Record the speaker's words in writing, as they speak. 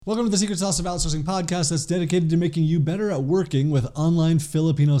Welcome to the Secret Sauce of Outsourcing podcast that's dedicated to making you better at working with online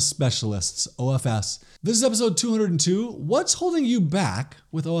Filipino specialists, OFS. This is episode 202. What's holding you back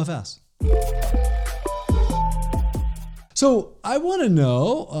with OFS? So I want to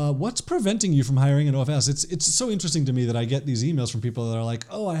know what's preventing you from hiring an OFS. It's so interesting to me that I get these emails from people that are like,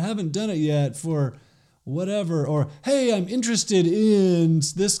 oh, I haven't done it yet for whatever, or hey, I'm interested in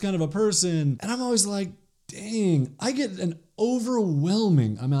this kind of a person. And I'm always like, dang, I get an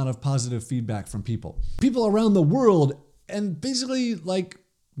overwhelming amount of positive feedback from people around the world. And basically like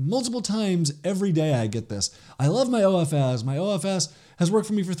multiple times every day I get this. I love my OFS. My OFS has worked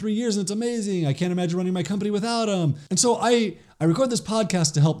for me for 3 years and it's amazing. I can't imagine running my company without him. And so I record this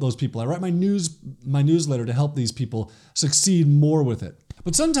podcast to help those people. I write my newsletter to help these people succeed more with it.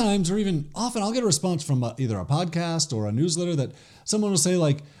 But sometimes, or even often, I'll get a response from either a podcast or a newsletter that someone will say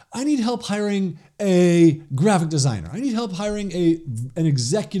like, I need help hiring a graphic designer. I need help hiring an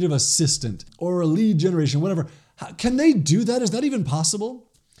executive assistant or a lead generation, whatever. Can they do that? Is that even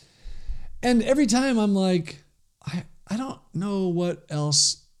possible? And every time I'm like, I don't know what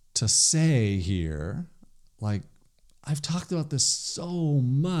else to say here. Like, I've talked about this so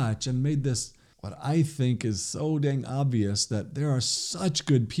much and made this what I think is so dang obvious that there are such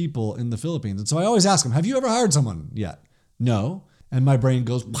good people in the Philippines. And so I always ask them, have you ever hired someone yet? No. And my brain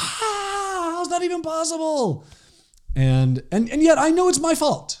goes, wow, how's that even possible? And yet I know it's my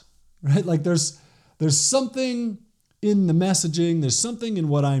fault, right? Like there's something in the messaging, there's something in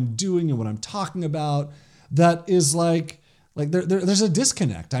what I'm doing and what I'm talking about that is like there's a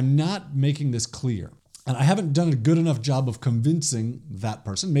disconnect. I'm not making this clear. And I haven't done a good enough job of convincing that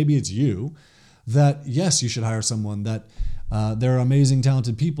person, maybe it's you, that yes, you should hire someone, that they're amazing,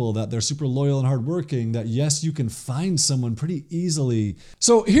 talented people, that they're super loyal and hardworking, that yes, you can find someone pretty easily.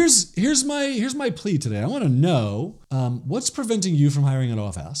 So here's my plea today. I want to know what's preventing you from hiring an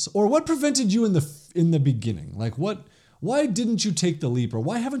OFS, or what prevented you in the beginning? Like why didn't you take the leap, or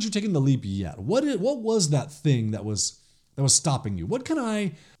why haven't you taken the leap yet? What was that thing that was stopping you? What could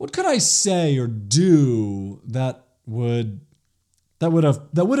I say or do that would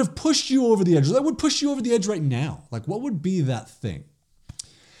have pushed you over the edge, or that would push you over the edge right now? Like, what would be that thing?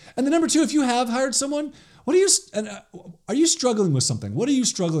 And then number two, if you have hired someone, are you struggling with something? What are you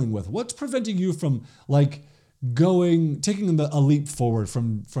struggling with? What's preventing you from taking a leap forward,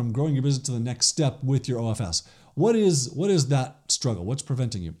 from growing your business to the next step with your OFS? What is that struggle? What's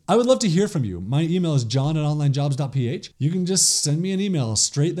preventing you? I would love to hear from you. My email is john@onlinejobs.ph. You can just send me an email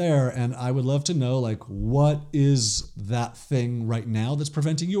straight there, and I would love to know what is that thing right now that's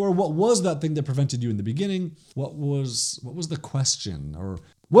preventing you, or what was that thing that prevented you in the beginning? What was the question, or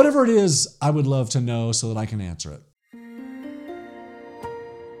whatever it is, I would love to know so that I can answer it.